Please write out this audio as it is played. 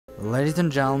Ladies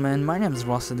and gentlemen, my name is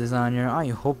Rasta Designer. I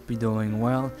hope you're doing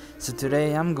well. So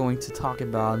today I'm going to talk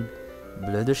about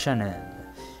Bleu de Chanel.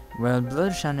 Well, Bleu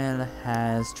de Chanel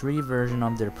has three versions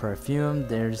of their perfume.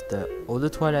 There's the Eau de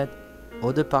Toilette,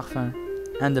 Eau de Parfum,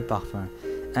 and the Parfum.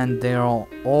 And they're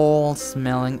all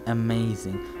smelling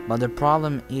amazing. But the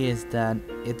problem is that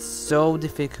it's so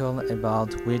difficult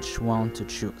about which one to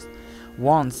choose.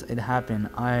 Once it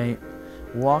happened, I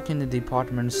walk in the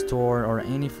department store or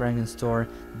any fragrance store,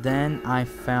 then I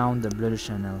found the Bleu de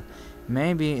Chanel.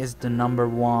 Maybe it's the number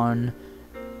one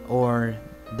or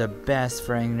the best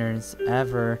fragrance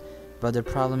ever, but the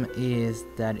problem is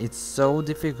that it's so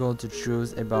difficult to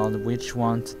choose about which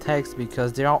one to take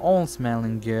because they are all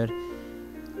smelling good.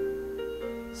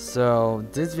 So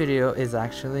this video is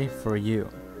actually for you.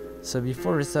 So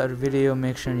before we start the video,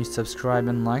 make sure you subscribe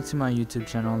and like to my YouTube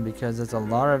channel because there's a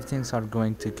lot of things are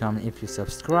going to come. If you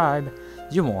subscribe,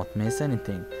 you won't miss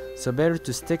anything. So better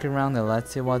to stick around and let's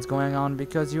see what's going on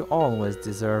because you always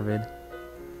deserve it.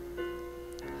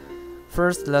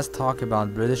 First, let's talk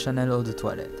about Bleu de Chanel Eau de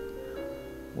Toilette.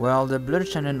 Well, the Bleu de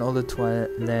Chanel Eau de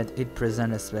Toilette, it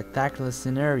presents a spectacular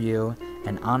scenario,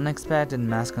 an unexpected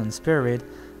masculine spirit.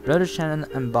 Bleu de Chanel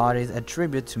embodies a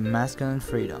tribute to masculine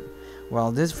freedom. Well,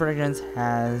 this fragrance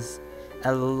has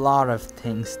a lot of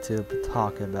things to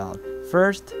talk about.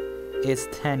 First, it's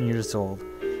 10 years old.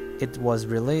 It was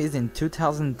released in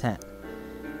 2010.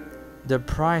 The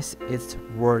price is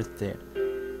worth it.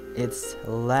 It's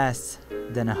less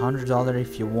than $100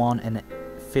 if you want a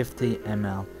 50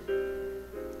 ml.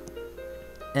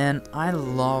 And I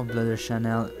love Bleu de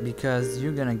Chanel because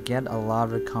you're gonna get a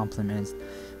lot of compliments.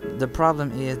 The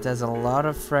problem is there's a lot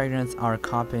of fragrances are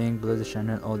copying Bleu de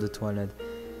Chanel Eau de Toilette,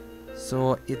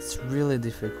 so it's really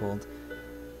difficult.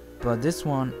 But this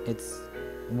one, it's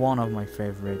one of my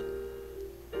favorite.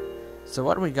 So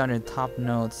what we got in top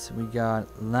notes, we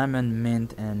got lemon,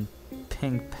 mint, and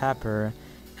pink pepper.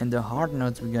 In the hard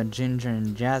notes, we got ginger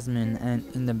and jasmine, and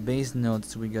in the base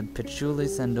notes, we got patchouli,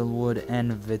 sandalwood,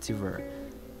 and vetiver.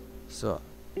 So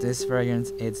this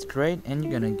fragrance, it's great, and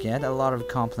you're gonna get a lot of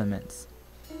compliments.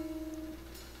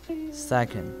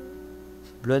 Second,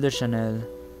 Bleu de Chanel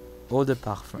Eau de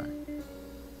Parfum.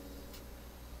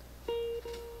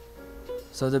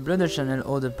 So the Bleu de Chanel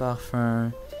Eau de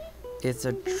Parfum, it's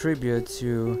a tribute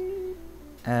to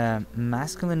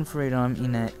masculine freedom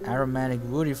in an aromatic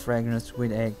woody fragrance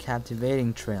with a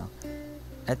captivating trail.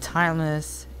 A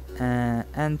timeless,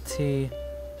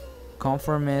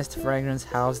 anti-conformist fragrance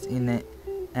housed in an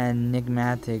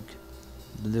enigmatic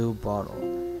blue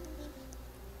bottle.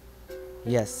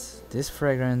 Yes, this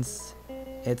fragrance,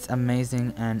 it's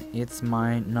amazing and it's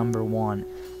my number one.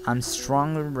 I'm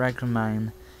strongly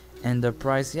recommend, and the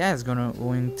price, yeah, it's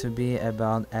going to be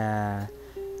about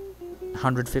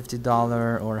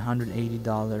 $150 or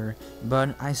 $180,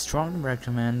 but I strongly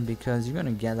recommend because you're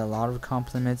gonna get a lot of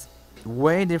compliments,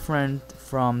 way different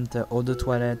from the Eau de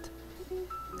Toilette,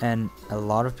 and a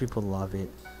lot of people love it.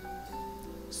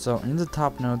 So in the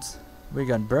top notes, we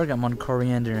got bergamot,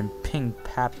 coriander, and pink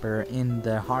pepper. In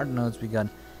the hard notes, we got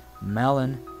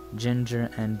melon, ginger,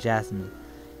 and jasmine.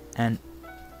 And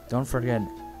don't forget,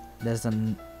 there's a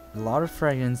lot of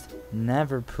fragrance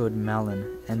never put melon,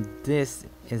 and this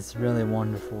is really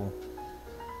wonderful.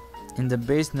 In the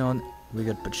base note, we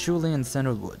got patchouli and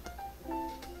sandalwood.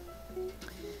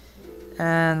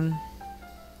 And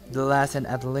the last and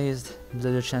at least,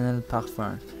 Bleu de Chanel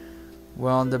Parfum.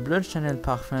 Well, the Bleu de Chanel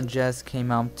Parfum just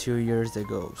came out 2 years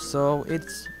ago, so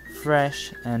it's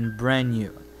fresh and brand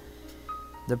new.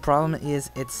 The problem is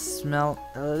it smells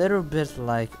a little bit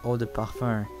like Eau de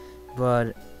Parfum,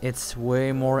 but it's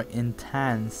way more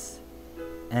intense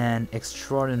and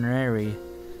extraordinary,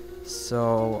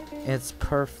 so it's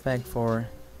perfect for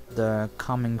the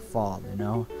coming fall, you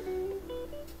know.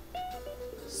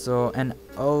 So an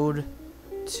ode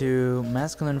to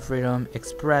masculine freedom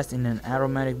expressed in an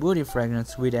aromatic woody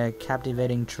fragrance with a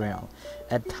captivating trail,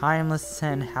 a timeless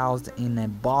scent housed in a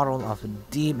bottle of a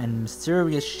deep and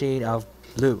mysterious shade of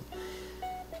blue.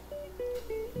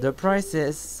 The price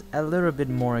is a little bit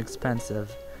more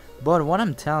expensive, but what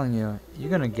I'm telling you,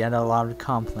 you're gonna get a lot of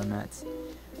compliments,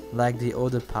 like the Eau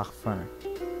de Parfum.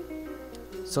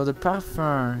 So the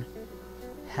Parfum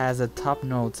has a top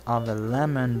notes of a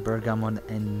lemon, bergamot,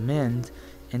 and mint.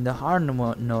 In the hard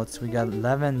notes, we got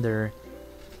lavender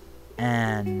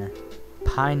and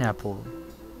pineapple.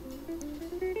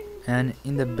 And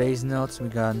in the base notes, we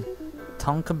got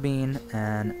tonka bean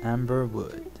and amber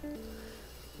wood.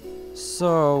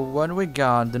 So what we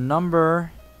got, the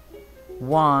number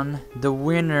one, the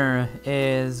winner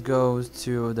goes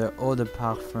to the Eau de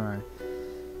Parfum.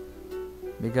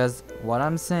 Because what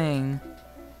I'm saying,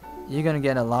 You're gonna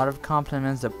get a lot of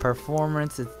compliments. The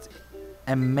performance is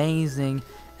amazing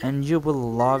and you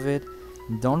will love it.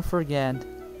 Don't forget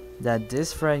that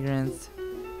this fragrance,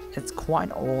 it's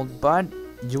quite old, but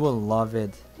you will love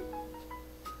it.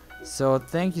 So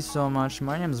thank you so much.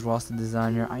 My name is Ross the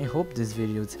Designer. I hope this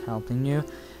video is helping you.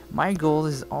 My goal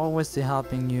is always to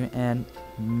helping you and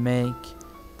make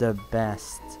the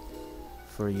best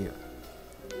for you.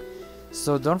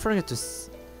 So don't forget to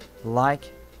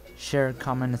like, share,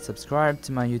 comment, and subscribe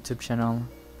to my YouTube channel,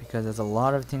 because there's a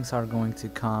lot of things are going to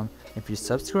come. If you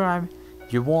subscribe,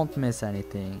 you won't miss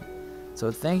anything. So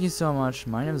thank you so much.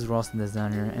 My name is Ross the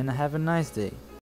Designer, and have a nice day.